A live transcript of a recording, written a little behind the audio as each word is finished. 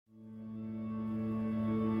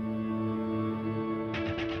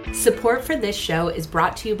Support for this show is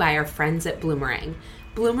brought to you by our friends at Bloomerang.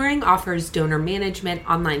 Bloomerang offers donor management,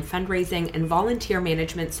 online fundraising, and volunteer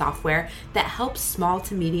management software that helps small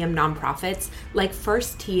to medium nonprofits like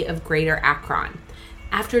First Tee of Greater Akron.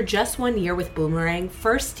 After just 1 year with Bloomerang,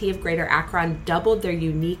 First Tee of Greater Akron doubled their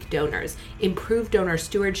unique donors, improved donor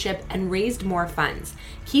stewardship, and raised more funds.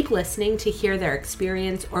 Keep listening to hear their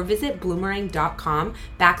experience or visit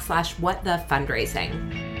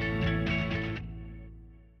bloomerang.com/whatthefundraising.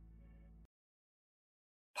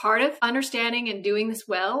 Part of understanding and doing this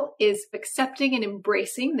well is accepting and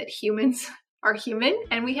embracing that humans are human,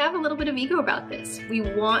 and we have a little bit of ego about this. We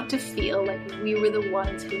want to feel like we were the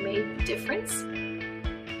ones who made the difference.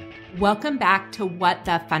 Welcome back to What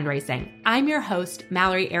the Fundraising. I'm your host,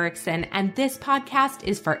 Mallory Erickson, and this podcast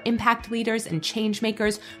is for impact leaders and change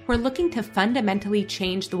makers who are looking to fundamentally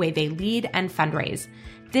change the way they lead and fundraise.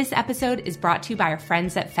 This episode is brought to you by our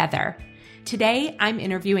friends at Feather. Today, I'm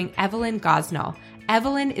interviewing Evelyn Gosnell.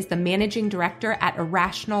 Evelyn is the managing director at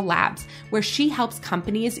Irrational Labs, where she helps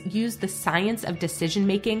companies use the science of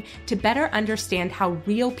decision-making to better understand how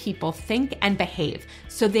real people think and behave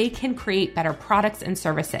so they can create better products and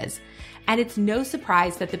services. And it's no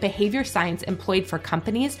surprise that the behavior science employed for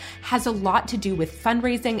companies has a lot to do with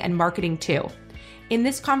fundraising and marketing too. In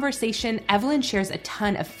this conversation, Evelyn shares a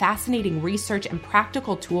ton of fascinating research and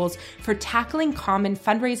practical tools for tackling common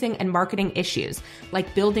fundraising and marketing issues,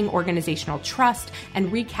 like building organizational trust and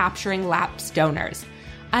recapturing lapsed donors.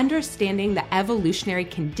 Understanding the evolutionary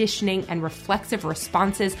conditioning and reflexive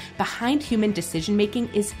responses behind human decision-making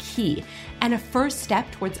is key, and a first step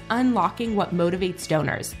towards unlocking what motivates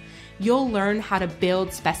donors. You'll learn how to build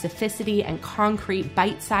specificity and concrete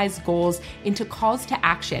bite-sized goals into calls to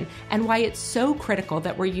action and why it's so critical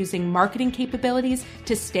that we're using marketing capabilities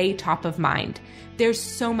to stay top of mind. There's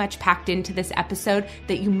so much packed into this episode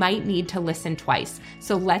that you might need to listen twice.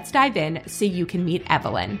 So let's dive in so you can meet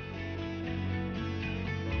Evelyn.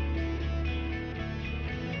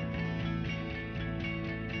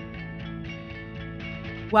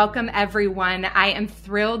 Welcome, everyone. I am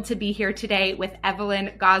thrilled to be here today with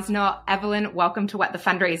Evelyn Gosnell. Evelyn, welcome to What the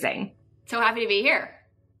Fundraising. So happy to be here.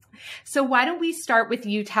 So why don't we start with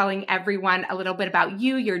you telling everyone a little bit about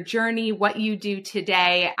you, your journey, what you do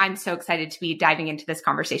today. I'm so excited to be diving into this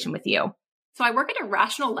conversation with you. So I work at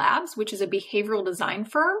Irrational Labs, which is a behavioral design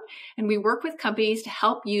firm, and we work with companies to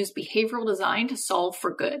help use behavioral design to solve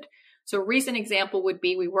for good. So a recent example would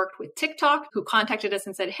be we worked with TikTok, who contacted us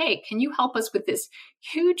and said, hey, can you help us with this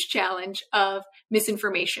huge challenge of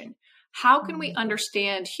misinformation? How can we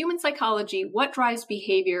understand human psychology, what drives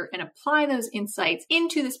behavior, and apply those insights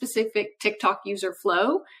into the specific TikTok user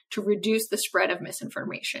flow to reduce the spread of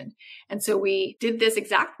misinformation? And so we did this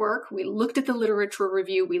exact work. We looked at the literature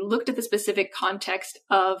review. We looked at the specific context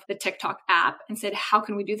of the TikTok app and said, how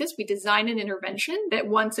can we do this? We designed an intervention that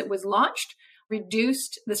once it was launched,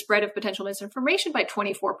 reduced the spread of potential misinformation by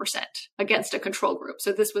 24% against a control group.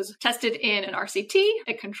 So this was tested in an RCT,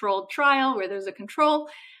 a controlled trial where there's a control,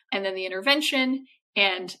 and then the intervention.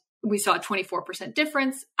 And we saw a 24%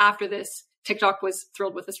 difference. After this, TikTok was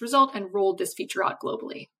thrilled with this result and rolled this feature out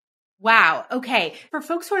globally. Wow. Okay. For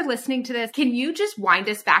folks who are listening to this, can you just wind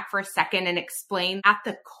us back for a second and explain at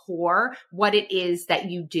the core what it is that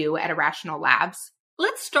you do at Irrational Labs?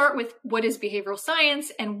 Let's start with what is behavioral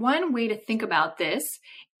science. And one way to think about this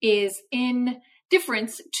is in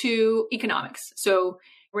difference to economics. So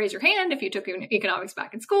raise your hand if you took economics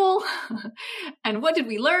back in school. And what did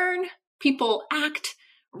we learn? People act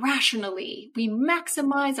rationally. We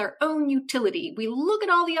maximize our own utility. We look at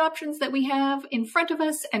all the options that we have in front of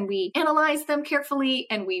us and we analyze them carefully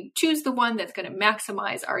and we choose the one that's going to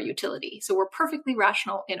maximize our utility. So we're perfectly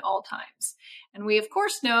rational in all times. And we, of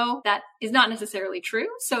course, know that is not necessarily true.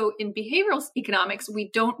 So in behavioral economics, we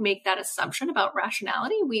don't make that assumption about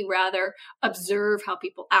rationality. We rather observe how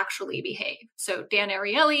people actually behave. So Dan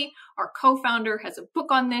Ariely, our co-founder, has a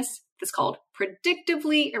book on this that's called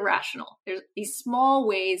Predictively Irrational. There's these small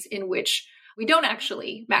ways in which we don't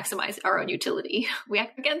actually maximize our own utility. We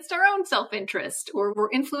act against our own self-interest, or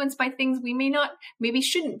we're influenced by things we maybe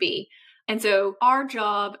shouldn't be. And so our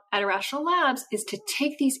job at Irrational Labs is to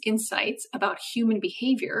take these insights about human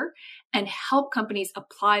behavior and help companies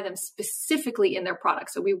apply them specifically in their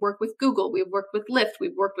products. So we work with Google, we've worked with Lyft,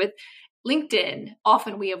 we've worked with LinkedIn.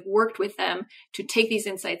 Often we have worked with them to take these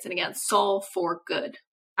insights and again, solve for good.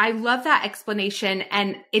 I love that explanation.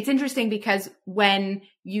 And it's interesting because when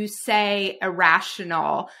you say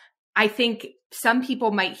irrational, I think some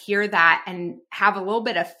people might hear that and have a little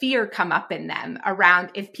bit of fear come up in them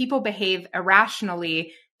around if people behave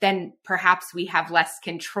irrationally, then perhaps we have less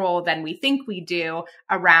control than we think we do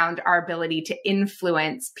around our ability to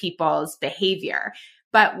influence people's behavior.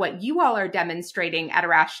 But what you all are demonstrating at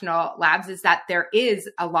Irrational Labs is that there is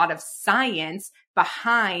a lot of science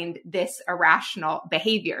behind this irrational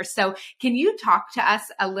behavior. So can you talk to us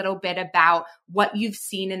a little bit about what you've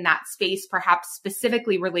seen in that space, perhaps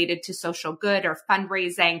specifically related to social good or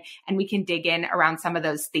fundraising, and we can dig in around some of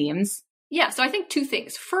those themes? Yeah, so I think two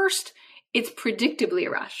things. First, it's predictably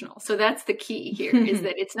irrational. So that's the key here, is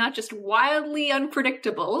that it's not just wildly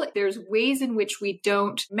unpredictable. There's ways in which we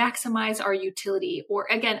don't maximize our utility. Or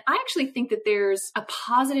again, I actually think that there's a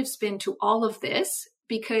positive spin to all of this,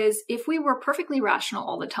 because if we were perfectly rational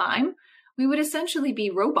all the time, we would essentially be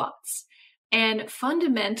robots. And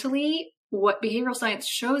fundamentally, what behavioral science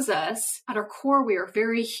shows us, at our core, we are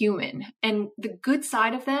very human. And the good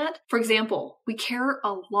side of that, for example, we care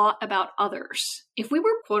a lot about others. If we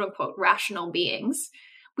were quote unquote rational beings,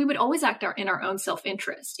 we would always act in our own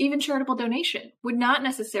self-interest. Even charitable donation would not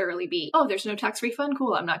necessarily be, oh, there's no tax refund.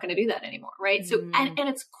 Cool. I'm not going to do that anymore. Right. So at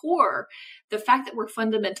its core, the fact that we're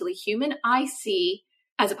fundamentally human, I see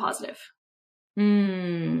as a positive.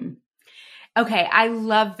 Okay. I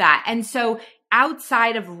love that. And so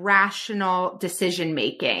outside of rational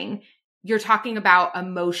decision-making, you're talking about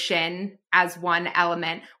emotion as one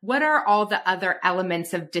element. What are all the other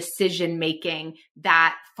elements of decision-making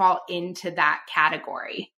that fall into that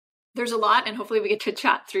category? There's a lot, and hopefully we get to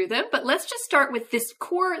chat through them, but let's just start with this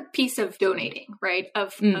core piece of donating, right?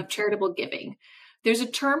 Of charitable giving. There's a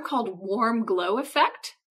term called warm glow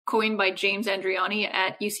effect, coined by James Andriani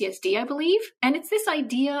at UCSD, I believe. And it's this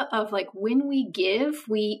idea of like, when we give,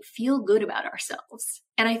 we feel good about ourselves.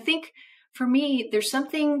 And I think for me, there's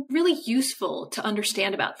something really useful to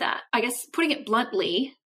understand about that. I guess putting it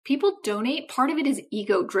bluntly, people donate, part of it is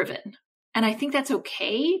ego driven. And I think that's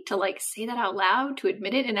okay to like say that out loud, to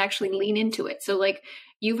admit it and actually lean into it. So like,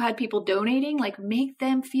 you've had people donating, like make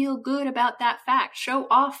them feel good about that fact, show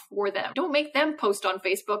off for them. Don't make them post on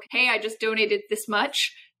Facebook, hey, I just donated this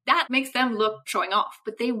much. That makes them look showing off,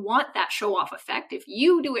 but they want that show off effect. If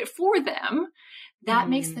you do it for them, that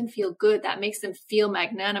makes them feel good. That makes them feel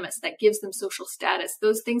magnanimous. That gives them social status.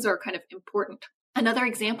 Those things are kind of important. Another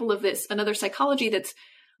example of this, another psychology that's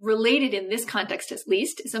related in this context, at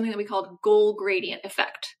least, is something that we call goal gradient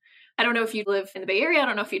effect. I don't know if you live in the Bay Area. I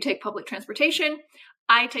don't know if you take public transportation.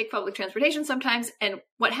 I take public transportation sometimes. And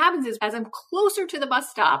what happens is, as I'm closer to the bus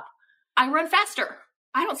stop, I run faster.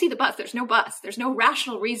 I don't see the bus. There's no bus. There's no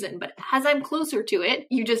rational reason. But as I'm closer to it,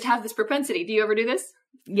 you just have this propensity. Do you ever do this?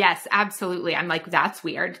 Yes, absolutely. I'm like, that's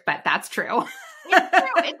weird, but that's true. It's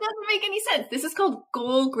true. It doesn't make any sense. This is called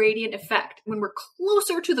goal gradient effect. When we're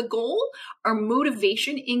closer to the goal, our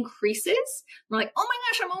motivation increases. We're like, oh my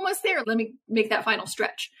gosh, I'm almost there. Let me make that final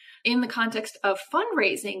stretch. In the context of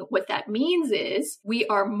fundraising, what that means is we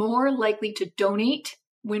are more likely to donate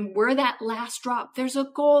when we're that last drop. There's a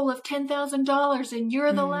goal of $10,000 and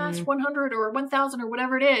you're the last 100 or 1,000 or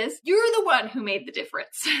whatever it is. You're the one who made the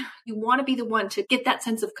difference. You want to be the one to get that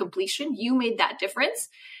sense of completion. You made that difference.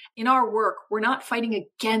 In our work, we're not fighting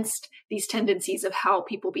against these tendencies of how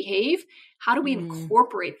people behave. How do we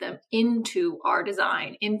incorporate them into our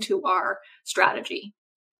design, into our strategy?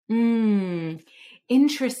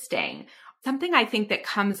 Interesting. Something I think that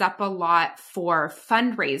comes up a lot for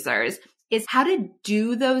fundraisers is how to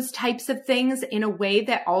do those types of things in a way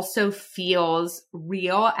that also feels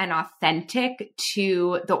real and authentic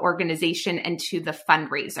to the organization and to the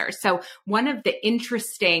fundraiser. So one of the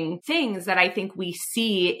interesting things that I think we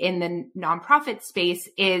see in the nonprofit space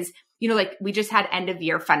is, like we just had end of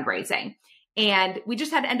year fundraising and we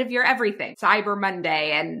just had end of year everything, Cyber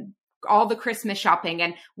Monday and all the Christmas shopping.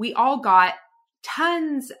 And we all got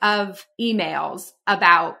tons of emails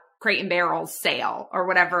about Crate and Barrel's sale or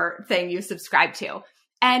whatever thing you subscribe to.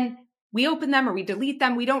 And we open them or we delete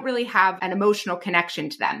them. We don't really have an emotional connection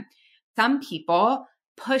to them. Some people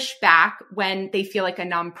push back when they feel like a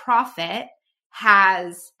nonprofit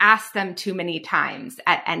has asked them too many times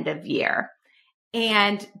at end of year.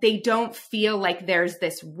 And they don't feel like there's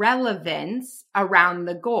this relevance around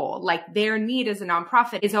the goal. Like their need as a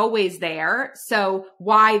nonprofit is always there. So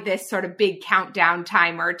why this sort of big countdown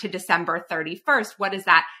timer to December 31st? What does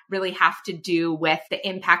that really have to do with the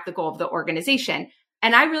impact, the goal of the organization?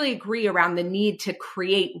 And I really agree around the need to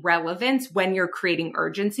create relevance when you're creating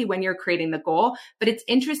urgency, when you're creating the goal. But it's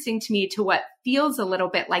interesting to me to what feels a little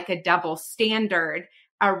bit like a double standard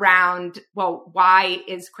around, well, why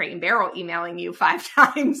is Crate and Barrel emailing you 5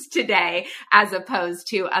 times today as opposed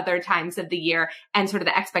to other times of the year, and sort of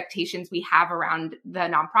the expectations we have around the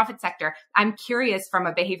nonprofit sector? I'm curious from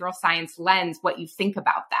a behavioral science lens what you think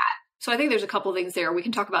about that. So I think there's a couple of things there. We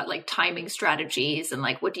can talk about like timing strategies and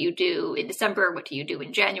like, what do you do in December? What do you do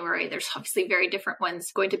in January? There's obviously very different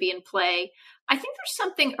ones going to be in play. I think there's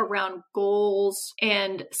something around goals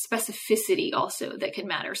and specificity also that can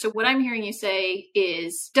matter. So what I'm hearing you say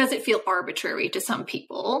is, does it feel arbitrary to some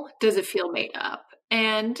people? Does it feel made up?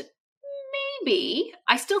 And maybe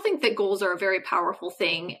I still think that goals are a very powerful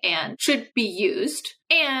thing and should be used.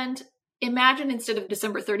 And imagine instead of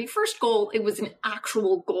December 31st goal, it was an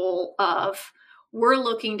actual goal of, we're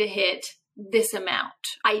looking to hit this amount.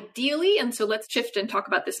 Ideally, and so let's shift and talk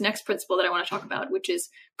about this next principle that I want to talk about, which is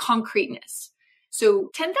concreteness.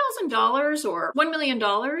 So $10,000 or $1 million,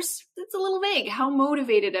 it's a little vague. How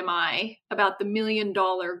motivated am I about the $1 million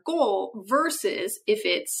goal versus if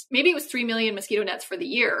it's, maybe it was 3 million mosquito nets for the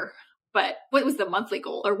year, but what was the monthly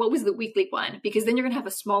goal or what was the weekly one? Because then you're going to have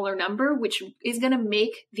a smaller number, which is going to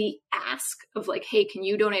make the ask of like, hey, can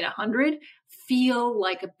you donate 100 feel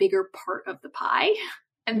like a bigger part of the pie?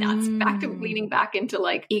 And that's back to leaning back into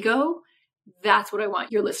like ego. That's what I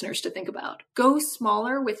want your listeners to think about. Go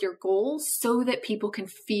smaller with your goals so that people can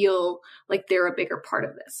feel like they're a bigger part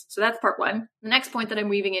of this. So that's part one. The next point that I'm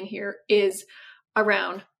weaving in here is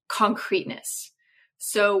around concreteness.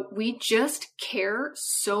 So we just care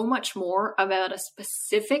so much more about a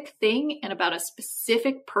specific thing and about a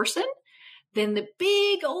specific person than the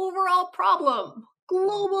big overall problem,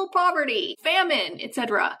 global poverty, famine,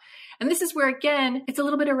 etc. And this is where, again, it's a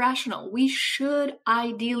little bit irrational. We should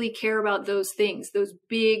ideally care about those things, those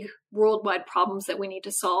big worldwide problems that we need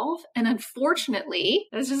to solve. And unfortunately,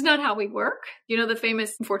 that's just not how we work. You know the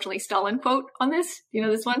famous, unfortunately, Stalin quote on this? You know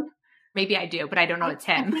this one? Maybe I do, but I don't know it's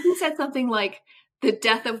him. He said something like, the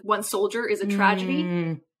death of one soldier is a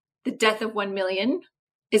tragedy. The death of 1 million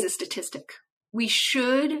is a statistic. We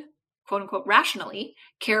should, quote unquote, rationally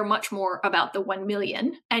care much more about the 1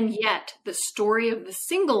 million. And yet the story of the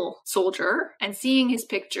single soldier and seeing his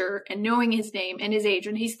picture and knowing his name and his age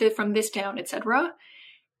and he's from this town, etc.,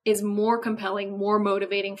 is more compelling, more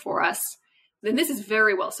motivating for us. Then this is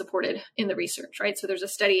very well supported in the research, right? So there's a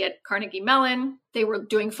study at Carnegie Mellon. They were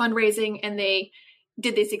doing fundraising and they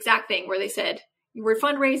did this exact thing where they said, we're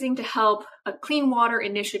fundraising to help a clean water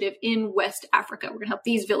initiative in West Africa. We're going to help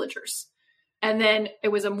these villagers. And then it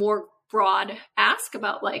was a more broad ask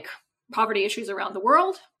about like poverty issues around the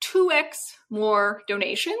world, 2x more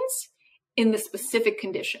donations in the specific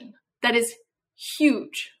condition. That is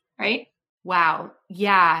huge, right? Wow.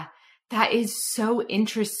 Yeah, that is so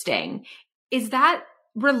interesting. Is that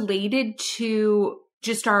related to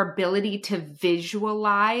just our ability to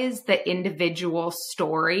visualize the individual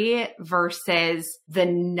story versus the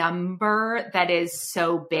number that is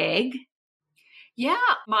so big? Yeah,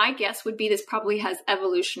 my guess would be this probably has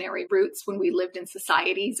evolutionary roots when we lived in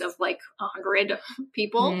societies of like 100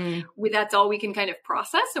 people. That's all we can kind of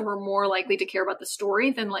process. And we're more likely to care about the story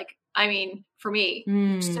than like, I mean, for me,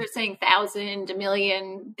 start saying 1,000, 1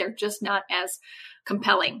 million, they're just not as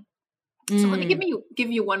compelling. So let me give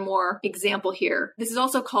you one more example here. This is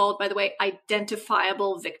also called, by the way,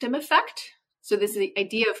 identifiable victim effect. So this is the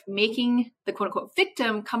idea of making the quote unquote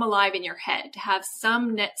victim come alive in your head, to have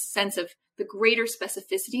some net sense of the greater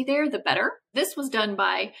specificity there, the better. This was done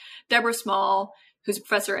by Deborah Small, who's a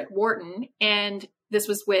professor at Wharton, and this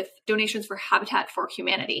was with donations for Habitat for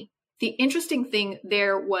Humanity. The interesting thing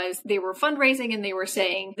there was they were fundraising and they were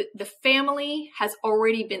saying that the family has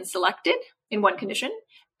already been selected in one condition.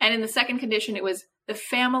 And in the second condition, it was the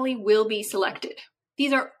family will be selected.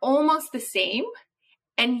 These are almost the same,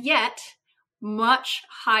 and yet much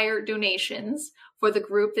higher donations for the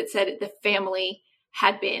group that said the family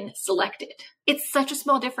had been selected. It's such a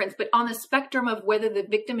small difference, but on the spectrum of whether the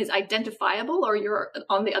victim is identifiable or you're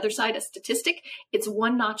on the other side a statistic, it's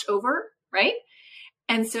one notch over, right?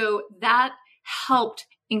 And so that helped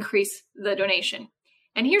increase the donation.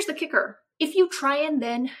 And here's the kicker. If you try and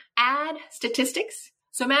then add statistics,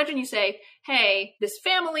 so imagine you say, hey, this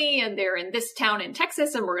family, and they're in this town in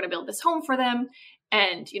Texas, and we're going to build this home for them.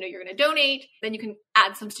 And, you're going to donate. Then you can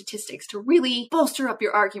add some statistics to really bolster up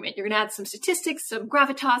your argument. You're going to add some statistics, some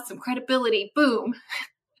gravitas, some credibility. Boom.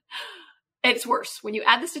 It's worse. When you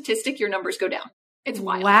add the statistic, your numbers go down. It's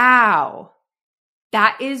wild. Wow.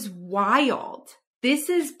 That is wild. This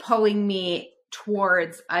is pulling me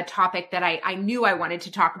towards a topic that I knew I wanted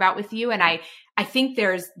to talk about with you. And I think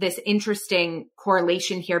there's this interesting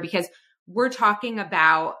correlation here because we're talking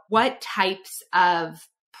about what types of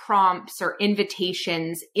prompts or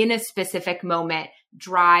invitations in a specific moment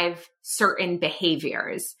drive certain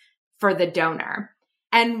behaviors for the donor.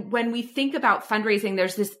 And when we think about fundraising,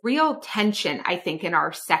 there's this real tension, I think, in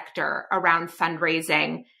our sector around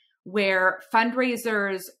fundraising where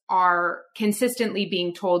fundraisers are consistently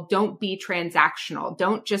being told, don't be transactional.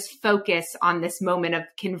 Don't just focus on this moment of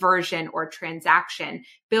conversion or transaction.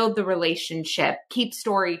 Build the relationship, keep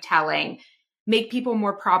storytelling, make people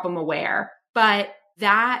more problem aware. But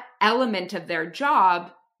that element of their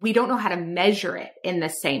job, we don't know how to measure it in the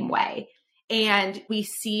same way. And we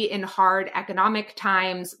see in hard economic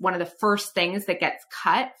times, one of the first things that gets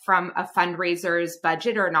cut from a fundraiser's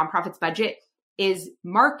budget or a nonprofit's budget is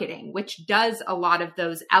marketing, which does a lot of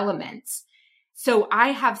those elements. So I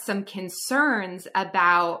have some concerns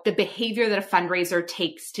about the behavior that a fundraiser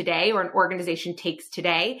takes today or an organization takes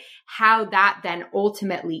today, how that then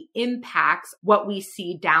ultimately impacts what we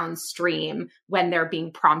see downstream when they're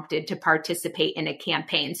being prompted to participate in a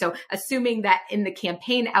campaign. So assuming that in the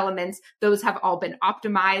campaign elements, those have all been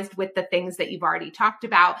optimized with the things that you've already talked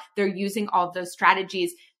about, they're using all of those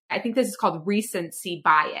strategies. I think this is called recency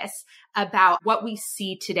bias about what we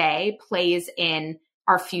see today plays in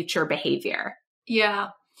our future behavior. Yeah.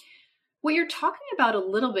 What you're talking about a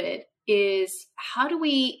little bit is how do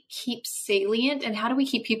we keep salient and how do we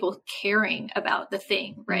keep people caring about the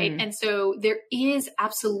thing, right? And so there is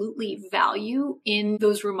absolutely value in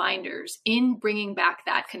those reminders, in bringing back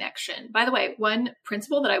that connection. By the way, one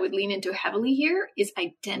principle that I would lean into heavily here is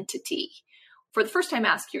identity. For the first time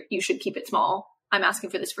ask, you should keep it small. I'm asking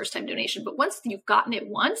for this first time donation. But once you've gotten it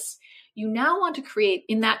once, you now want to create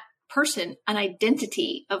in that person an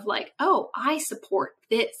identity of like, oh, I support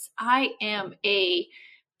this. I am a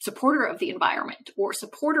supporter of the environment or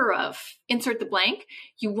supporter of insert the blank.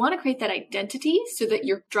 You want to create that identity so that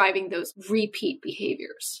you're driving those repeat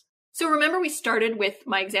behaviors. So remember we started with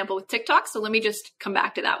my example with TikTok. So let me just come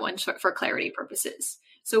back to that one for clarity purposes.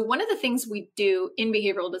 So one of the things we do in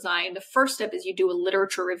behavioral design, the first step is you do a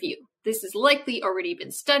literature review. This has likely already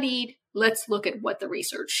been studied. Let's look at what the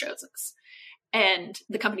research shows us. And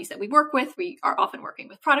the companies that we work with, we are often working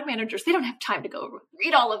with product managers. They don't have time to go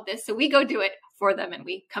read all of this. So we go do it for them and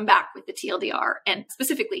we come back with the TLDR and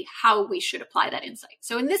specifically how we should apply that insight.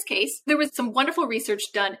 So in this case, there was some wonderful research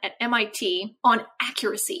done at MIT on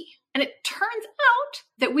accuracy. And it turns out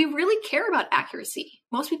that we really care about accuracy.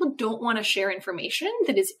 Most people don't want to share information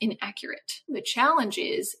that is inaccurate. The challenge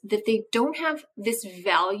is that they don't have this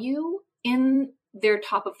value in their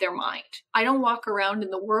top of their mind. I don't walk around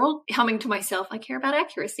in the world humming to myself, I care about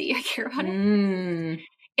accuracy. I care about it.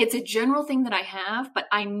 It's a general thing that I have, but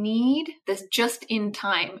I need this just in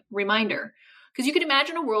time reminder. Because you can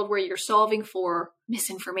imagine a world where you're solving for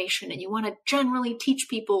misinformation and you want to generally teach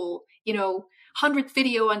people, 100th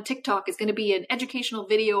video on TikTok is going to be an educational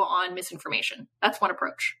video on misinformation. That's one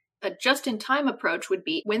approach. A just-in-time approach would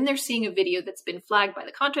be when they're seeing a video that's been flagged by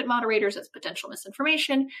the content moderators as potential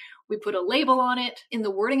misinformation, we put a label on it. In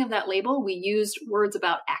the wording of that label, we used words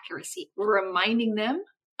about accuracy. We're reminding them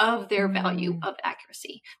of their value of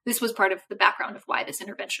accuracy. This was part of the background of why this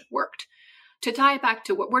intervention worked. To tie it back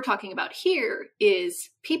to what we're talking about here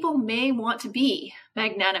is people may want to be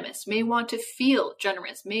magnanimous, may want to feel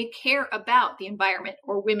generous, may care about the environment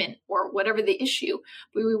or women or whatever the issue,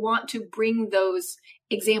 but we want to bring those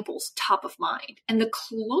examples top of mind. And the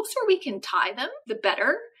closer we can tie them, the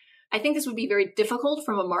better. I think this would be very difficult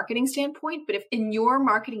from a marketing standpoint, but if in your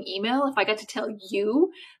marketing email, if I got to tell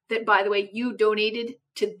you that, by the way, you donated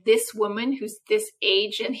to this woman who's this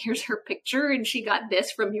age and here's her picture and she got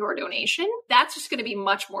this from your donation, that's just going to be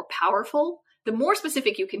much more powerful. The more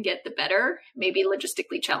specific you can get, the better. Maybe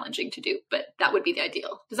logistically challenging to do, but that would be the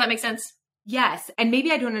ideal. Does that make sense? Yes. And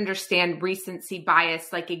maybe I don't understand recency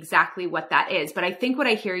bias, like exactly what that is. But I think what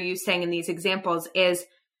I hear you saying in these examples is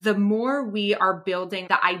the more we are building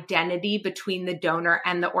the identity between the donor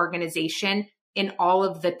and the organization in all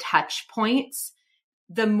of the touch points,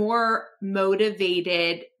 the more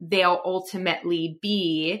motivated they'll ultimately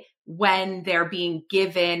be when they're being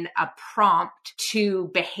given a prompt to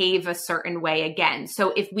behave a certain way again. So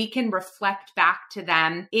if we can reflect back to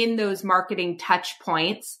them in those marketing touch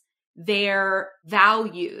points, their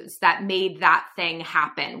values that made that thing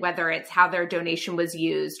happen, whether it's how their donation was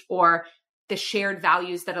used or the shared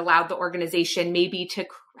values that allowed the organization maybe to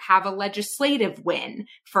have a legislative win,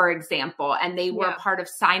 for example, and they were part of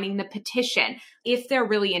signing the petition. If they're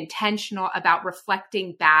really intentional about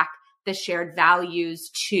reflecting back the shared values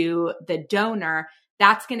to the donor,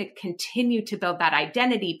 that's going to continue to build that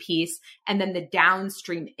identity piece. And then the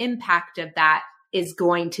downstream impact of that is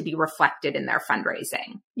going to be reflected in their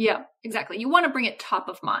fundraising. Yeah, exactly. You want to bring it top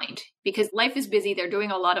of mind because life is busy. They're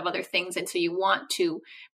doing a lot of other things. And so you want to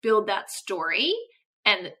build that story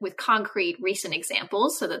and with concrete recent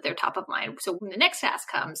examples so that they're top of mind. So when the next task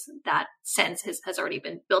comes, that sense has already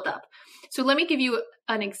been built up. So let me give you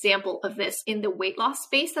an example of this in the weight loss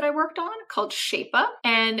space that I worked on called Shape Up.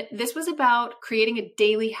 And this was about creating a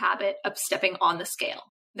daily habit of stepping on the scale.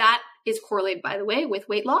 That is correlated, by the way, with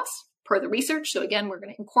weight loss per the research. So again, we're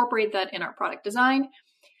going to incorporate that in our product design.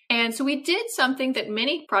 And so we did something that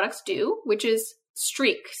many products do, which is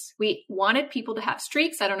streaks. We wanted people to have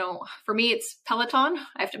streaks. I don't know. For me, it's Peloton.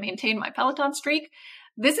 I have to maintain my Peloton streak.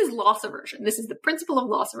 This is loss aversion. This is the principle of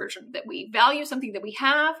loss aversion, that we value something that we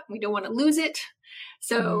have. We don't want to lose it.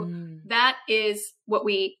 So that is what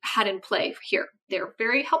we had in play here. They're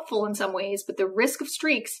very helpful in some ways, but the risk of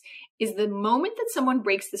streaks is the moment that someone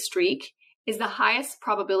breaks the streak is the highest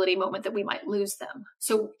probability moment that we might lose them.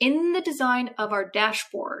 So in the design of our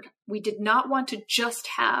dashboard, we did not want to just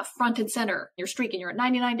have front and center your streak and you're at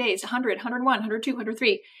 99 days, 100, 101, 102,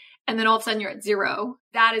 103, and then all of a sudden you're at 0.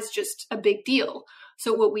 That is just a big deal.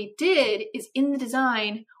 So what we did is in the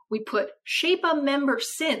design, we put Shape a member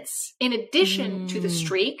since in addition to the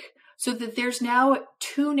streak, so that there's now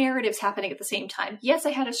 2 narratives happening at the same time. Yes, I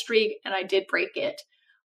had a streak and I did break it.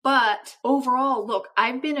 But overall, look,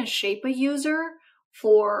 I've been a Shape a user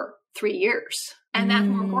for 3 years. And that's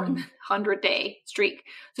more important than 100-day streak.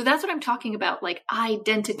 So that's what I'm talking about, like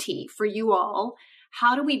identity for you all.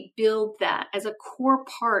 How do we build that as a core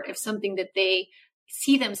part of something that they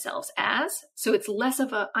see themselves as? So it's less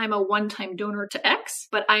of I'm a one-time donor to X,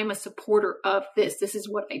 but I'm a supporter of this. This is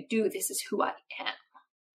what I do. This is who I am.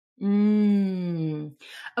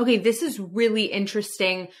 Okay, this is really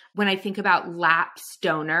interesting when I think about lapsed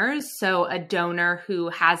donors. So a donor who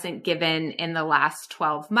hasn't given in the last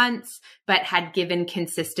 12 months, but had given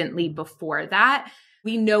consistently before that.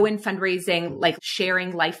 We know in fundraising, like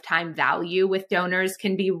sharing lifetime value with donors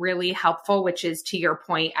can be really helpful, which is to your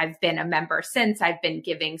point, I've been a member since, I've been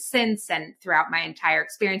giving since, and throughout my entire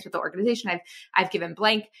experience with the organization, I've given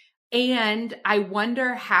blank. And I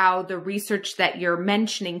wonder how the research that you're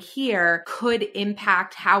mentioning here could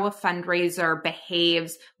impact how a fundraiser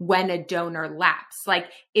behaves when a donor lapses. Like,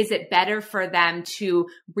 is it better for them to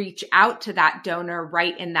reach out to that donor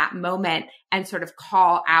right in that moment and sort of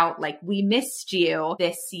call out, like, we missed you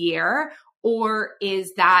this year? Or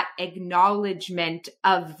is that acknowledgement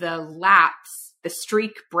of the lapse, the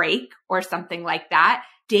streak break or something like that,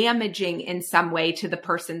 damaging in some way to the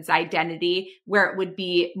person's identity, where it would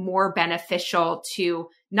be more beneficial to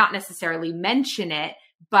not necessarily mention it,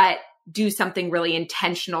 but do something really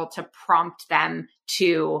intentional to prompt them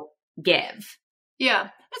to give? Yeah,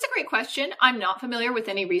 that's a great question. I'm not familiar with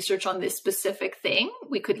any research on this specific thing.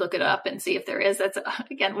 We could look it up and see if there is. That's,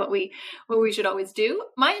 again, what we should always do.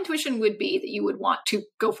 My intuition would be that you would want to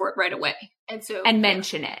go for it right away. And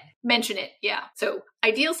mention it. Mention it, yeah. So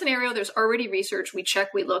ideal scenario, there's already research. We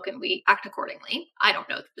check, we look, and we act accordingly. I don't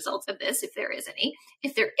know the results of this, if there is any.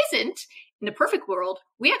 If there isn't, in the perfect world,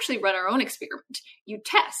 we actually run our own experiment. You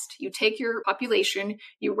test. You take your population,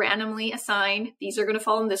 you randomly assign, these are going to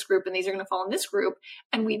fall in this group, and these are going to fall in this group,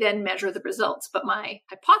 and we then measure the results. But my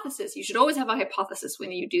hypothesis, you should always have a hypothesis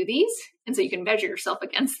when you do these, and so you can measure yourself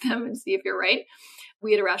against them and see if you're right.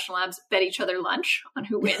 We at Irrational Labs bet each other lunch on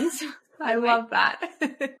who wins. I love that.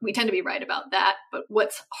 We tend to be right about that. But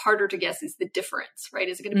what's harder to guess is the difference, right?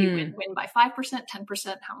 Is it going to be win by 5%,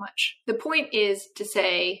 10%? How much? The point is to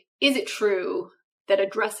say, is it true that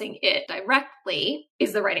addressing it directly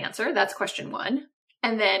is the right answer? That's question 1.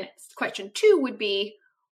 And then question 2 would be,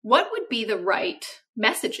 what would be the right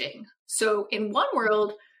messaging? So in one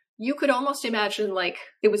world, you could almost imagine like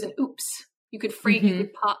it was an oops. You could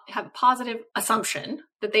have a positive assumption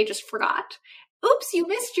that they just forgot. Oops, you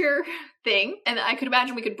missed your thing. And I could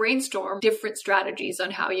imagine we could brainstorm different strategies on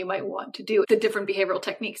how you might want to do the different behavioral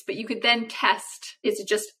techniques. But you could then test, is it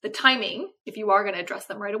just the timing? If you are going to address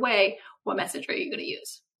them right away, what message are you going to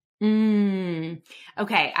use?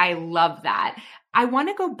 Okay, I love that. I want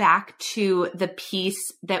to go back to the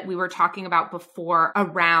piece that we were talking about before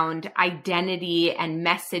around identity and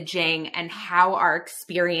messaging and how our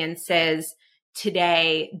experiences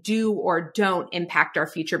today do or don't impact our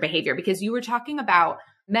future behavior, because you were talking about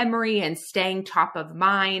memory and staying top of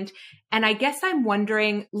mind. And I guess I'm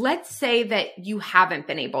wondering, let's say that you haven't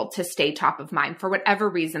been able to stay top of mind for whatever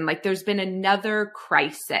reason, like there's been another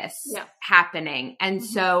crisis happening. And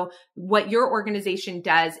so what your organization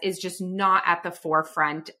does is just not at the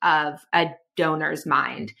forefront of a donor's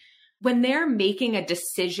mind. When they're making a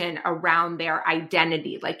decision around their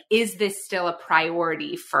identity, like, is this still a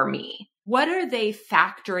priority for me? What are they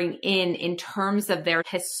factoring in terms of their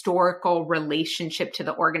historical relationship to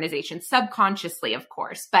the organization? Subconsciously, of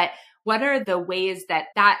course, but what are the ways that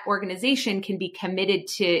that organization can be committed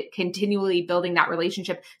to continually building that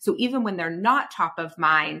relationship? So even when they're not top of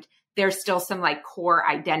mind, there's still some like core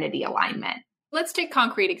identity alignment. Let's take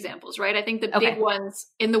concrete examples, right? I think the big ones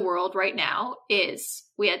in the world right now is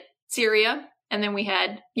we had Syria and then we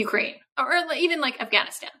had Ukraine, or even like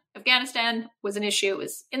Afghanistan. Afghanistan was an issue. It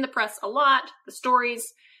was in the press a lot. The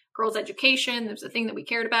stories, girls' education, there was a thing that we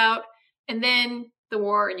cared about. And then the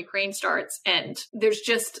war in Ukraine starts and there's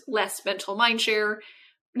just less mental mind share,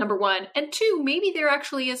 number one. And two, maybe there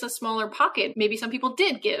actually is a smaller pocket. Maybe some people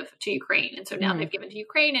did give to Ukraine. And so now they've given to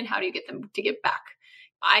Ukraine, and how do you get them to give back?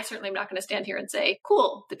 I certainly am not going to stand here and say,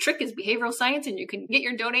 cool, the trick is behavioral science and you can get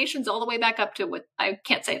your donations all the way back up to what. I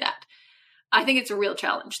can't say that. I think it's a real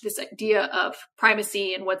challenge, this idea of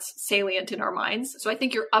primacy and what's salient in our minds. So I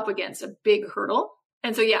think you're up against a big hurdle.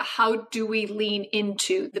 And so, yeah, how do we lean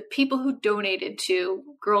into the people who donated to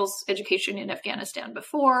girls' education in Afghanistan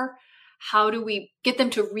before? How do we get them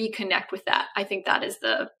to reconnect with that? I think that is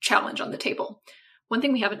the challenge on the table. One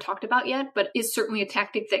thing we haven't talked about yet, but is certainly a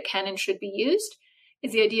tactic that can and should be used,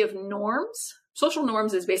 is the idea of norms. Social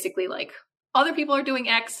norms is basically like, other people are doing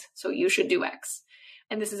X, so you should do X.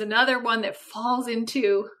 And this is another one that falls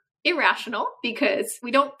into irrational, because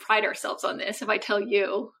we don't pride ourselves on this. If I tell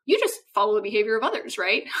you, you just follow the behavior of others,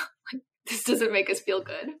 right? This doesn't make us feel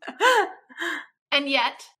good. And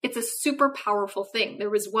yet it's a super powerful thing.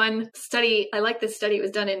 There was one study, I like this study, it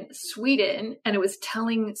was done in Sweden, and it was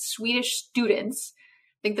telling Swedish students,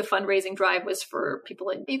 I think the fundraising drive was for people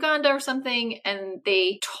in Uganda or something. And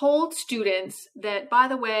they told students that, by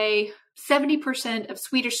the way, 70% of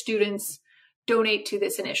Swedish students donate to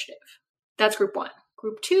this initiative. That's group one.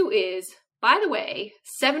 Group two is, by the way,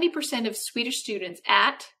 70% of Swedish students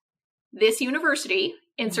at this university,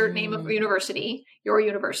 insert name of university, your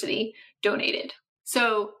university, donated.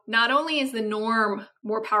 So not only is the norm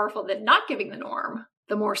more powerful than not giving the norm,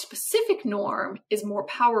 the more specific norm is more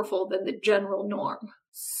powerful than the general norm.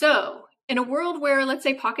 So in a world where, let's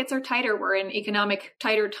say, pockets are tighter, we're in economic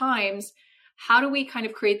tighter times, how do we kind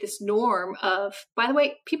of create this norm of, by the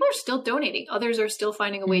way, people are still donating, others are still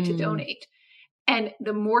finding a way to donate. And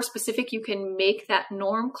the more specific you can make that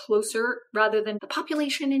norm closer rather than the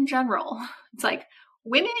population in general. It's like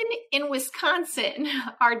women in Wisconsin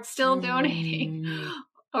are still donating,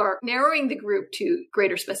 or narrowing the group to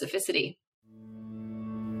greater specificity.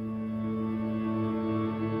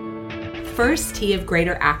 First Tee of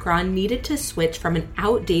Greater Akron needed to switch from an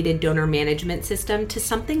outdated donor management system to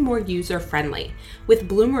something more user-friendly. With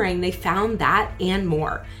Bloomerang, they found that and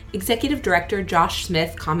more. Executive Director Josh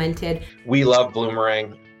Smith commented, "We love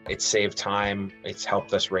Bloomerang. It's saved time. It's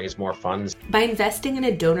helped us raise more funds." By investing in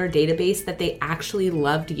a donor database that they actually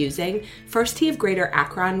loved using, First Tee of Greater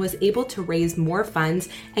Akron was able to raise more funds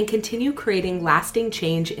and continue creating lasting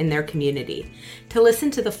change in their community. To listen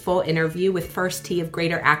to the full interview with First Tee of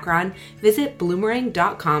Greater Akron, visit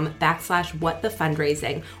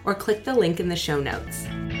bloomerang.com/whatthefundraising or click the link in the show notes.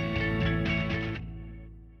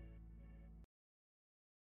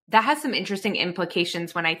 That has some interesting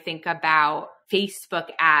implications when I think about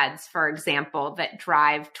Facebook ads, for example, that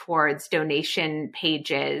drive towards donation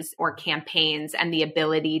pages or campaigns and the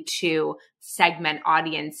ability to segment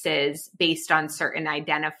audiences based on certain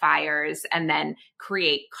identifiers and then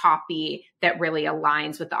create copy that really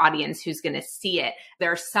aligns with the audience who's going to see it.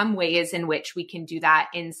 There are some ways in which we can do that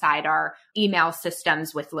inside our email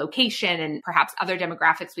systems with location and perhaps other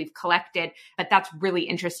demographics we've collected, but that's really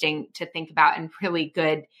interesting to think about and really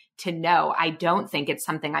good to know. I don't think it's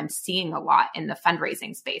something I'm seeing a lot in the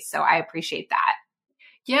fundraising space. So I appreciate that.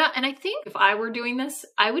 Yeah. And I think if I were doing this,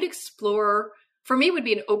 I would explore, for me, it would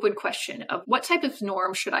be an open question of what type of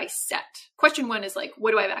norm should I set? Question one is like,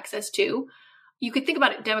 what do I have access to? You could think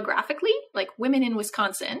about it demographically, like women in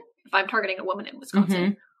Wisconsin, if I'm targeting a woman in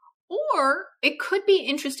Wisconsin, or it could be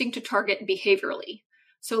interesting to target behaviorally.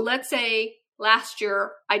 So let's say last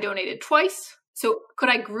year I donated twice. So could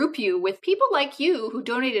I group you with people like you who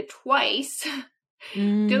donated twice,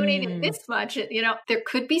 donated this much? You know, there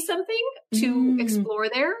could be something to explore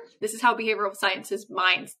there. This is how behavioral sciences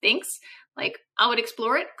mind thinks. Like, I would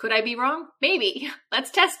explore it. Could I be wrong? Maybe. Let's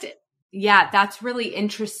test it. Yeah, that's really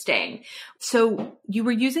interesting. So you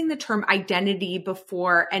were using the term identity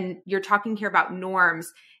before, and you're talking here about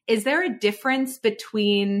norms. Is there a difference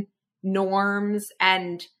between norms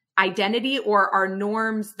and identity, or are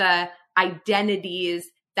norms the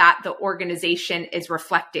identities that the organization is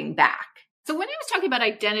reflecting back? So when I was talking about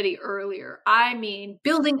identity earlier, I mean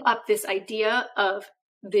building up this idea of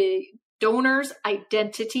the donor's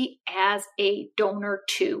identity as a donor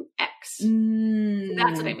to X.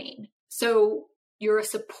 That's what I mean. So You're a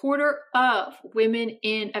supporter of women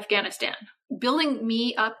in Afghanistan, building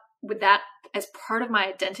me up with that as part of my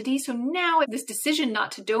identity. So now this decision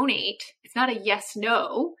not to donate, it's not a yes,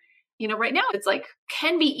 no. Right now it's like,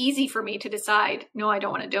 can be easy for me to decide, no, I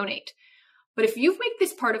don't want to donate. But if you make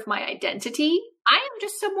this part of my identity, I am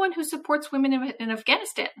just someone who supports women in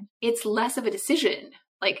Afghanistan. It's less of a decision.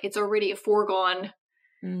 Like it's already a foregone,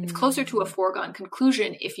 it's closer to a foregone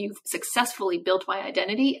conclusion if you've successfully built my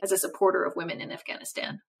identity as a supporter of women in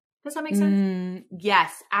Afghanistan. Does that make sense?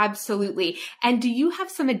 Yes, absolutely. And do you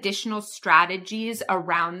have some additional strategies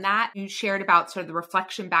around that? You shared about sort of the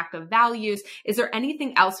reflection back of values. Is there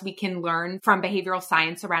anything else we can learn from behavioral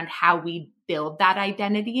science around how we build that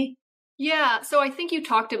identity? Yeah. So I think you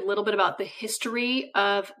talked a little bit about the history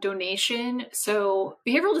of donation. So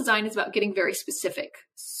behavioral design is about getting very specific.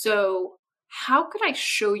 So how could I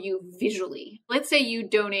show you visually? Let's say you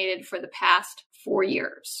donated for the past 4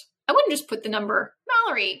 years. I wouldn't just put the number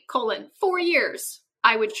Mallory, 4 years.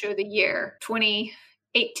 I would show the year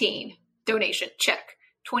 2018, donation, check.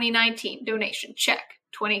 2019, donation, check.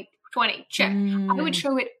 2020, check. I would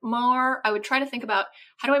show it more. I would try to think about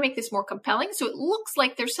how do I make this more compelling so it looks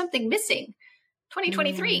like there's something missing.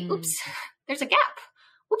 2023, oops, there's a gap.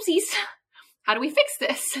 Whoopsies. How do we fix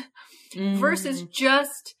this? Versus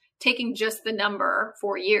just taking just the number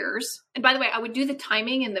 4 years. And by the way, I would do the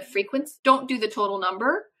timing and the frequency. Don't do the total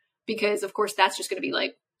number because, of course, that's just going to be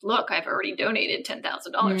like, look, I've already donated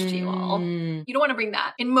 $10,000 to you all. You don't want to bring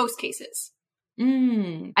that in most cases.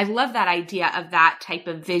 I love that idea of that type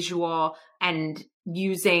of visual and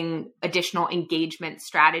using additional engagement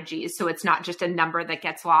strategies. So it's not just a number that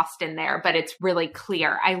gets lost in there, but it's really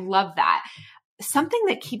clear. I love that. Something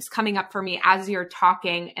that keeps coming up for me as you're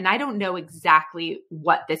talking, and I don't know exactly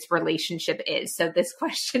what this relationship is, so this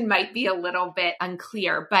question might be a little bit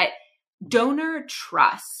unclear, but donor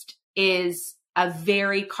trust is a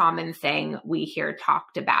very common thing we hear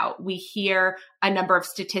talked about. We hear a number of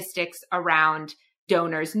statistics around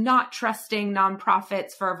donors not trusting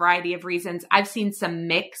nonprofits for a variety of reasons. I've seen some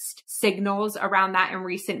mixed signals around that in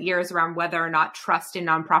recent years around whether or not trust in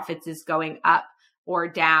nonprofits is going up or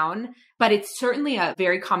down, but it's certainly a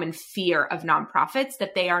very common fear of nonprofits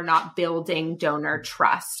that they are not building donor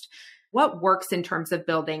trust. What works in terms of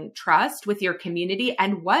building trust with your community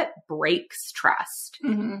and what breaks trust?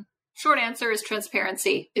 Short answer is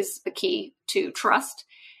transparency is the key to trust.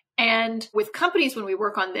 And with companies, when we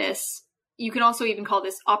work on this, you can also even call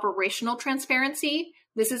this operational transparency.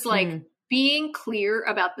 This is like being clear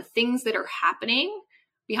about the things that are happening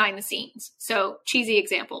behind the scenes. So cheesy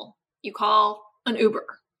example, you call an Uber.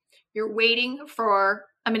 You're waiting for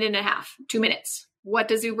a minute and a half, 2 minutes. What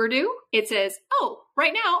does Uber do? It says, oh,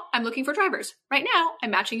 right now I'm looking for drivers. Right now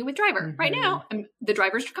I'm matching you with driver. Right now the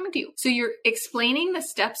drivers are coming to you. So you're explaining the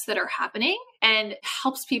steps that are happening and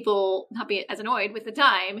helps people not be as annoyed with the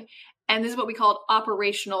time. And this is what we call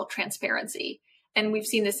operational transparency. And we've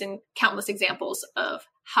seen this in countless examples of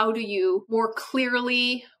how do you more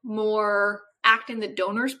clearly, more act in the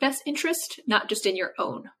donor's best interest, not just in your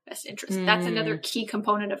own best interest. That's another key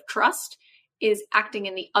component of trust, is acting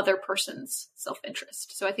in the other person's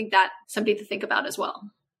self-interest. So I think that's something to think about as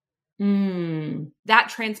well. That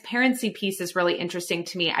transparency piece is really interesting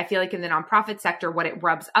to me. I feel like in the nonprofit sector, what it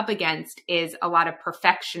rubs up against is a lot of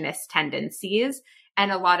perfectionist tendencies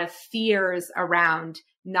and a lot of fears around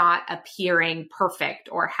not appearing perfect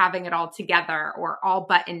or having it all together or all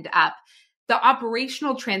buttoned up. The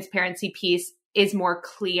operational transparency piece is more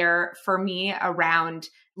clear for me around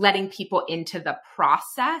letting people into the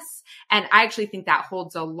process. And I actually think that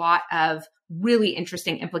holds a lot of really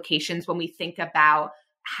interesting implications when we think about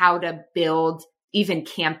how to build even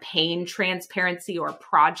campaign transparency or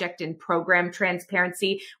project and program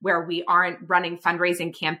transparency, where we aren't running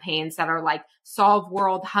fundraising campaigns that are like solve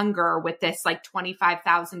world hunger with this like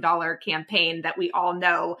 $25,000 campaign that we all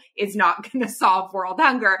know is not going to solve world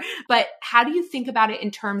hunger. But how do you think about it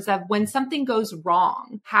in terms of when something goes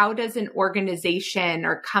wrong? How does an organization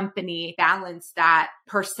or company balance that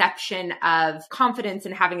perception of confidence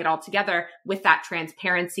and having it all together with that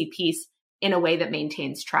transparency piece in a way that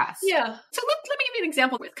maintains trust? Yeah. So let me give you an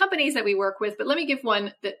example with companies that we work with, but let me give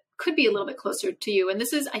one that could be a little bit closer to you. And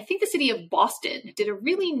this is, I think the city of Boston did a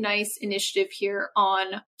really nice initiative here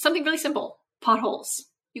on something really simple, potholes.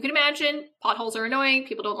 You can imagine potholes are annoying,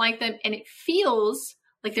 people don't like them, and it feels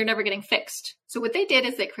like they're never getting fixed. So what they did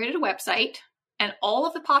is they created a website and all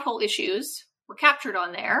of the pothole issues were captured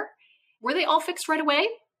on there. Were they all fixed right away?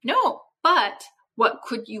 No, but what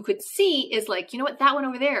you could see is like, you know what, that one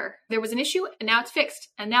over there was an issue and now it's fixed.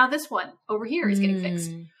 And now this one over here is getting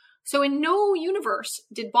fixed. So in no universe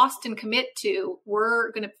did Boston commit to,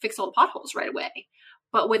 we're going to fix all the potholes right away.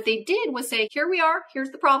 But what they did was say, here we are,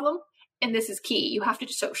 here's the problem. And this is key. You have to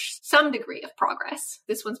show some degree of progress.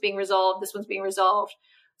 This one's being resolved. This one's being resolved.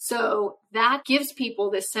 So that gives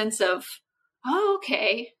people this sense of, oh,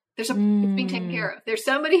 okay, it's being taken care of. There's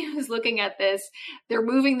somebody who's looking at this. They're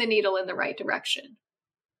moving the needle in the right direction.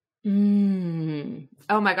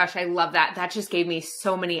 Oh my gosh, I love that. That just gave me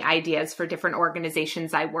so many ideas for different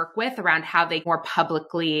organizations I work with around how they more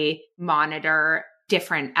publicly monitor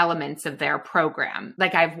different elements of their program.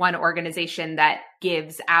 Like I have one organization that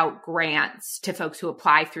gives out grants to folks who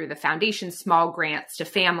apply through the foundation, small grants to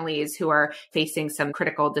families who are facing some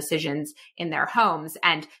critical decisions in their homes.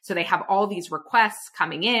 And so they have all these requests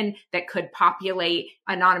coming in that could populate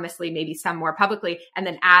anonymously, maybe some more publicly. And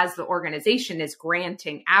then as the organization is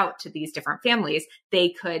granting out to these different families,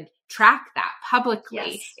 they could track that publicly.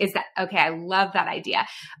 Yes. Is that okay? I love that idea.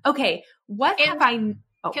 Okay. Can I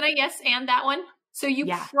and that one? So you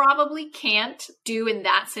probably can't do in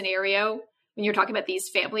that scenario when you're talking about these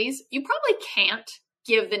families, you probably can't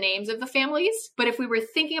give the names of the families. But if we were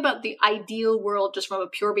thinking about the ideal world, just from a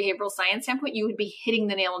pure behavioral science standpoint, you would be hitting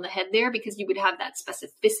the nail on the head there because you would have that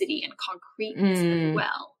specificity and concreteness as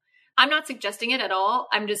well. I'm not suggesting it at all.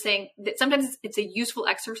 I'm just saying that sometimes it's a useful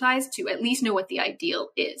exercise to at least know what the ideal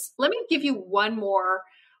is. Let me give you one more,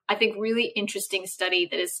 I think, really interesting study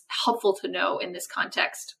that is helpful to know in this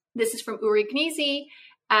context. This is from Uri Gnisi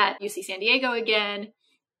at UC San Diego again.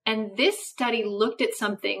 And this study looked at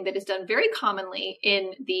something that is done very commonly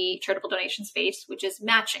in the charitable donation space, which is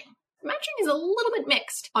matching. Matching is a little bit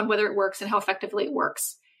mixed on whether it works and how effectively it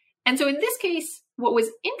works. And so in this case, what was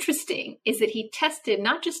interesting is that he tested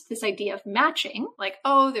not just this idea of matching, like,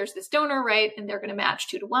 oh, there's this donor, right? And they're going to match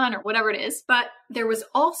 2 to 1 or whatever it is. But there was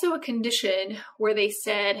also a condition where they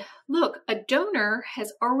said, look, a donor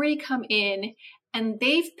has already come in and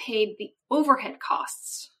they've paid the overhead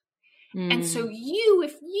costs. And so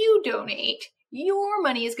if you donate, your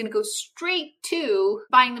money is going to go straight to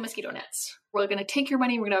buying the mosquito nets. We're going to take your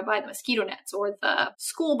money, we're going to buy the mosquito nets or the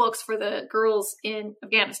school books for the girls in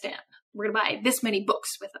Afghanistan. We're going to buy this many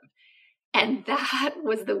books with them. And that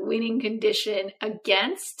was the winning condition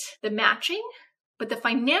against the matching. But the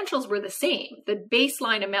financials were the same. The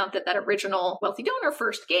baseline amount that original wealthy donor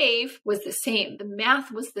first gave was the same. The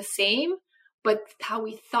math was the same. But how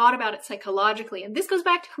we thought about it psychologically, and this goes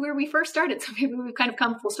back to where we first started, so maybe we've kind of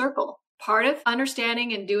come full circle. Part of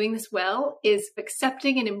understanding and doing this well is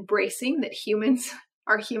accepting and embracing that humans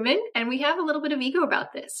are human, and we have a little bit of ego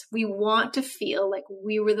about this. We want to feel like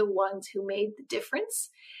we were the ones who made the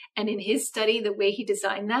difference. And in his study, the way he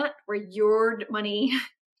designed that, where your money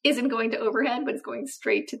isn't going to overhead, but it's going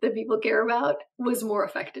straight to the people care about, was more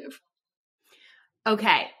effective.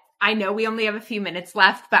 Okay. I know we only have a few minutes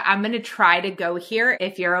left, but I'm going to try to go here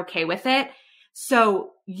if you're okay with it.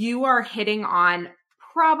 So you are hitting on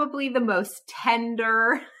probably the most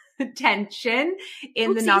tender tension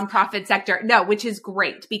in the nonprofit sector. No, which is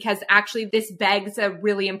great because actually this begs a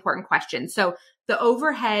really important question. So the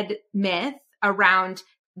overhead myth around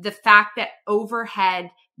the fact that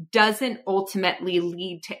overhead doesn't ultimately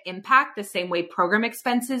lead to impact the same way program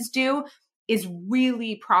expenses do is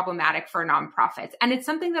really problematic for nonprofits. And it's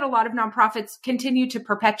something that a lot of nonprofits continue to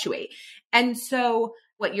perpetuate. And so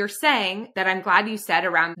what you're saying that I'm glad you said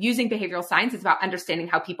around using behavioral science is about understanding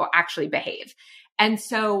how people actually behave. And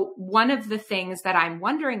so one of the things that I'm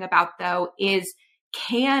wondering about though is,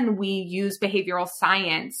 can we use behavioral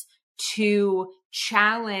science to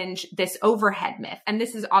challenge this overhead myth? And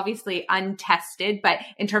this is obviously untested, but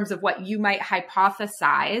in terms of what you might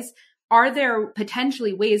hypothesize, are there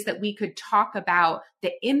potentially ways that we could talk about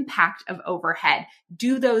the impact of overhead,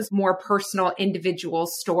 do those more personal individual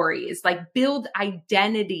stories, like build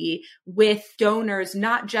identity with donors,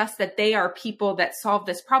 not just that they are people that solve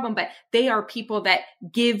this problem, but they are people that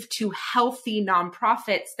give to healthy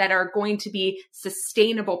nonprofits that are going to be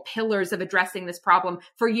sustainable pillars of addressing this problem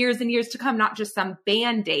for years and years to come, not just some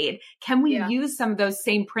Band-Aid. Can we use some of those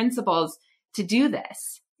same principles to do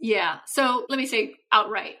this? Yeah. So let me say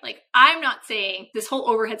outright, like, I'm not saying this whole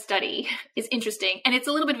overhead study is interesting and it's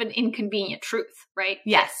a little bit of an inconvenient truth, right?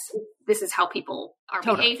 Yes. This is how people are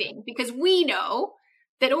behaving because we know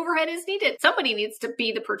that overhead is needed. Somebody needs to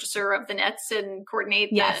be the purchaser of the nets and coordinate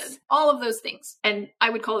all of those things. And I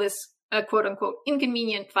would call this a quote unquote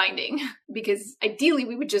inconvenient finding because ideally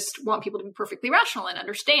we would just want people to be perfectly rational and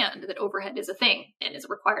understand that overhead is a thing and is a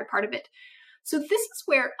required part of it. So this is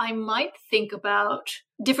where I might think about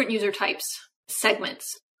different user types,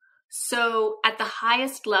 segments. So at the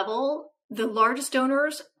highest level, the largest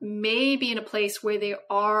donors may be in a place where they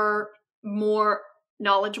are more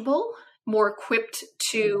knowledgeable, more equipped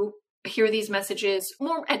to hear these messages,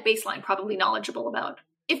 more at baseline, probably knowledgeable about.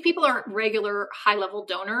 If people are regular high-level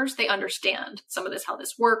donors, they understand some of this, how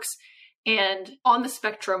this works. And on the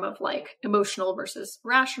spectrum of like emotional versus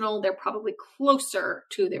rational, they're probably closer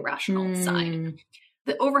to the rational side.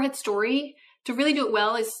 The overhead story, to really do it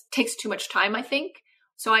well, takes too much time, I think.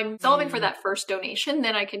 So I'm solving for that first donation.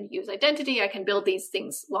 Then I can use identity. I can build these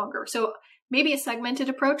things longer. So maybe a segmented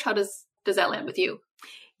approach. How does that land with you?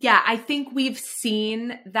 Yeah, I think we've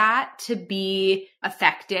seen that to be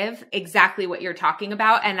effective, exactly what you're talking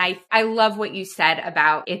about. And I love what you said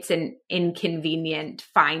about it's an inconvenient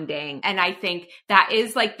finding. And I think that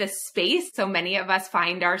is like the space so many of us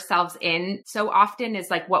find ourselves in so often is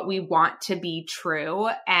like what we want to be true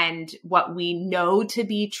and what we know to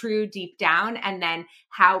be true deep down. And then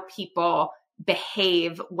how people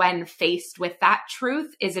behave when faced with that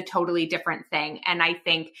truth is a totally different thing. And I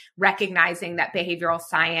think recognizing that behavioral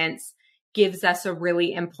science gives us a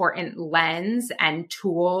really important lens and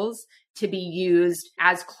tools to be used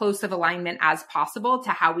as close of alignment as possible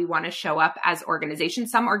to how we want to show up as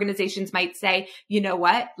organizations. Some organizations might say, you know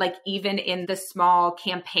what, like even in the small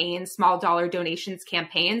campaigns, small dollar donations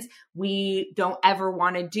campaigns, we don't ever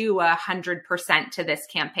want to do 100% to this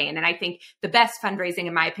campaign. And I think the best fundraising,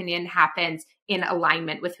 in my opinion, happens in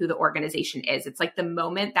alignment with who the organization is. It's like the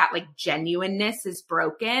moment that like genuineness is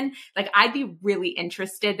broken, like I'd be really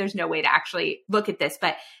interested. There's no way to actually look at this,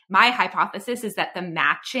 but my hypothesis is that the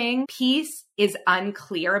matching piece is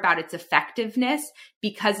unclear about its effectiveness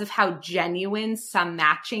because of how genuine some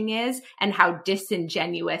matching is and how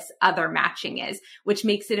disingenuous other matching is, which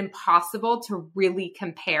makes it impossible to really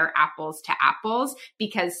compare apples to apples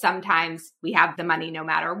because sometimes we have the money no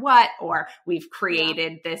matter what, or we've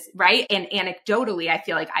created this, right? And anecdotally, I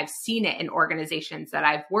feel like I've seen it in organizations that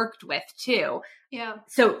I've worked with too. Yeah.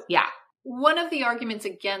 So yeah. One of the arguments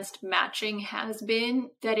against matching has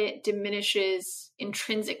been that it diminishes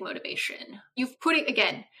intrinsic motivation. You've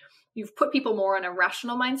put people more on a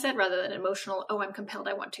rational mindset rather than emotional, oh, I'm compelled,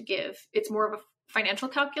 I want to give. It's more of a financial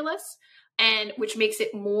calculus, and which makes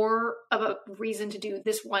it more of a reason to do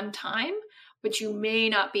this one time, but you may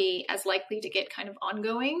not be as likely to get kind of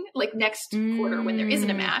ongoing, like next quarter when there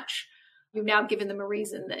isn't a match. You've now given them a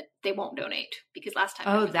reason that they won't donate because last time.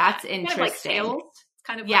 Oh, that's interesting. Kind of like sales. It's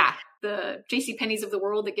kind of like the JCPenney's of the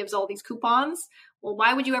world that gives all these coupons. Well,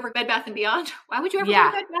 why would you ever Bed Bath & Beyond? Why would you ever go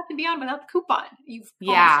to Bed Bath & Beyond without the coupon? You've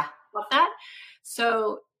love that.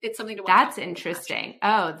 So it's something to watch. That's interesting.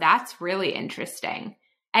 Oh, that's really interesting.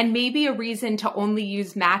 And maybe a reason to only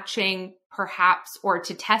use matching perhaps, or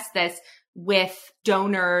to test this with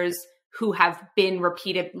donors who have been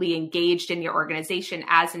repeatedly engaged in your organization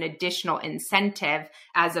as an additional incentive,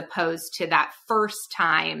 as opposed to that first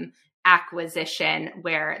time acquisition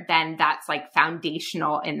where then that's like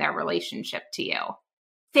foundational in their relationship to you.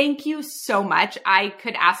 Thank you so much. I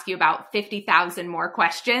could ask you about 50,000 more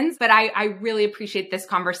questions, but I really appreciate this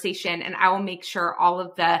conversation, and I will make sure all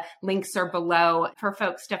of the links are below for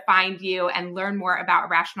folks to find you and learn more about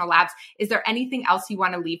Irrational Labs. Is there anything else you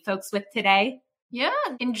want to leave folks with today? Yeah,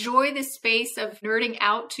 enjoy this space of nerding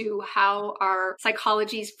out to how our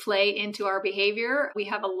psychologies play into our behavior. We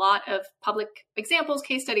have a lot of public examples,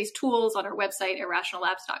 case studies, tools on our website,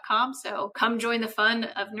 irrationallabs.com. So come join the fun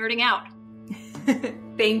of nerding out.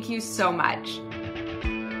 Thank you so much.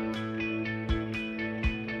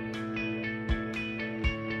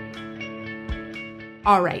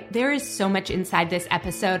 All right, there is so much inside this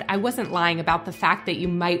episode. I wasn't lying about the fact that you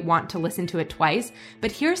might want to listen to it twice,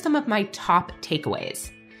 but here are some of my top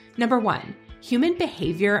takeaways. Number 1, human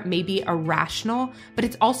behavior may be irrational, but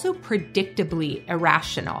it's also predictably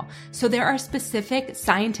irrational. So there are specific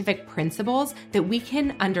scientific principles that we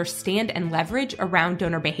can understand and leverage around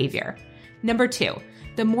donor behavior. Number 2,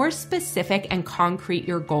 the more specific and concrete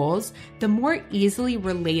your goals, the more easily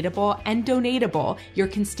relatable and donatable your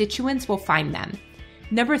constituents will find them.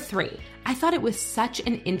 Number 3, I thought it was such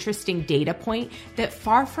an interesting data point that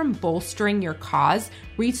far from bolstering your cause,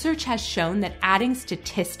 research has shown that adding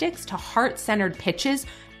statistics to heart-centered pitches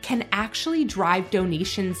can actually drive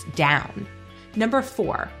donations down. Number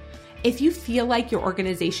 4, if you feel like your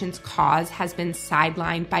organization's cause has been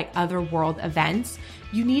sidelined by other world events,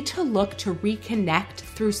 you need to look to reconnect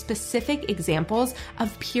through specific examples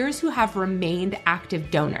of peers who have remained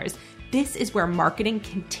active donors. This is where marketing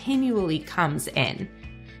continually comes in.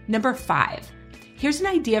 Number 5, here's an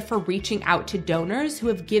idea for reaching out to donors who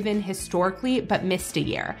have given historically but missed a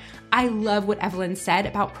year. I love what Evelyn said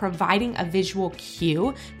about providing a visual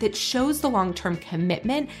cue that shows the long-term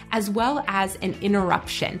commitment as well as an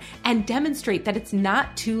interruption and demonstrate that it's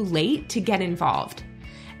not too late to get involved.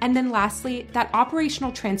 And then lastly, that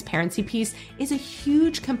operational transparency piece is a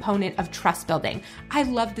huge component of trust building. I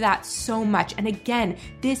loved that so much. And again,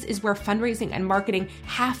 this is where fundraising and marketing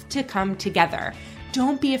have to come together.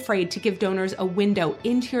 Don't be afraid to give donors a window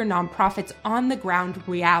into your nonprofit's on-the-ground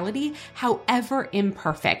reality, however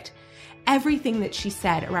imperfect. Everything that she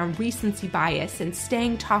said around recency bias and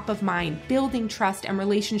staying top of mind, building trust and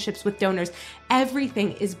relationships with donors,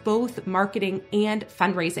 everything is both marketing and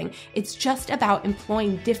fundraising. It's just about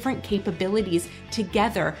employing different capabilities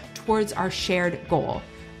together towards our shared goal.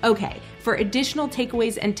 Okay, for additional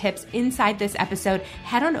takeaways and tips inside this episode,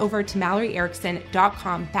 head on over to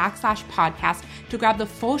MalloryErickson.com/podcast to grab the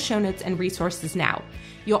full show notes and resources now.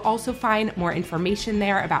 You'll also find more information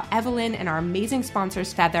there about Evelyn and our amazing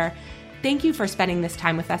sponsors, Feather. Thank you for spending this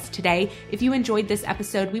time with us today. If you enjoyed this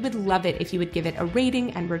episode, we would love it if you would give it a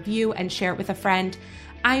rating and review and share it with a friend.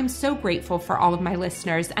 I am so grateful for all of my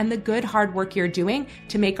listeners and the good hard work you're doing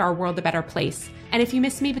to make our world a better place. And if you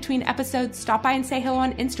miss me between episodes, stop by and say hello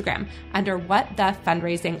on Instagram under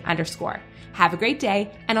 @whatthefundraising_. Have a great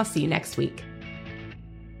day, and I'll see you next week.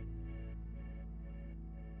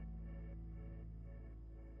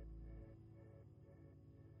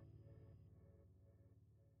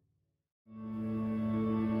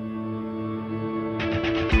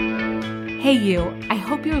 Hey you, I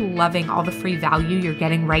hope you're loving all the free value you're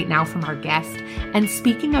getting right now from our guest. And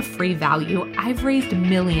speaking of free value, I've raised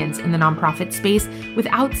millions in the nonprofit space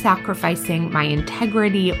without sacrificing my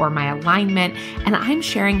integrity or my alignment, and I'm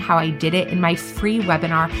sharing how I did it in my free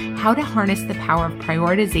webinar, How to Harness the Power of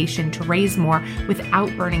Prioritization to Raise More Without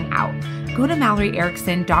Burning Out. Go to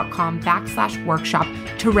MalloryErickson.com/workshop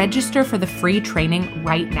to register for the free training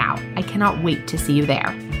right now. I cannot wait to see you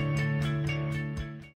there.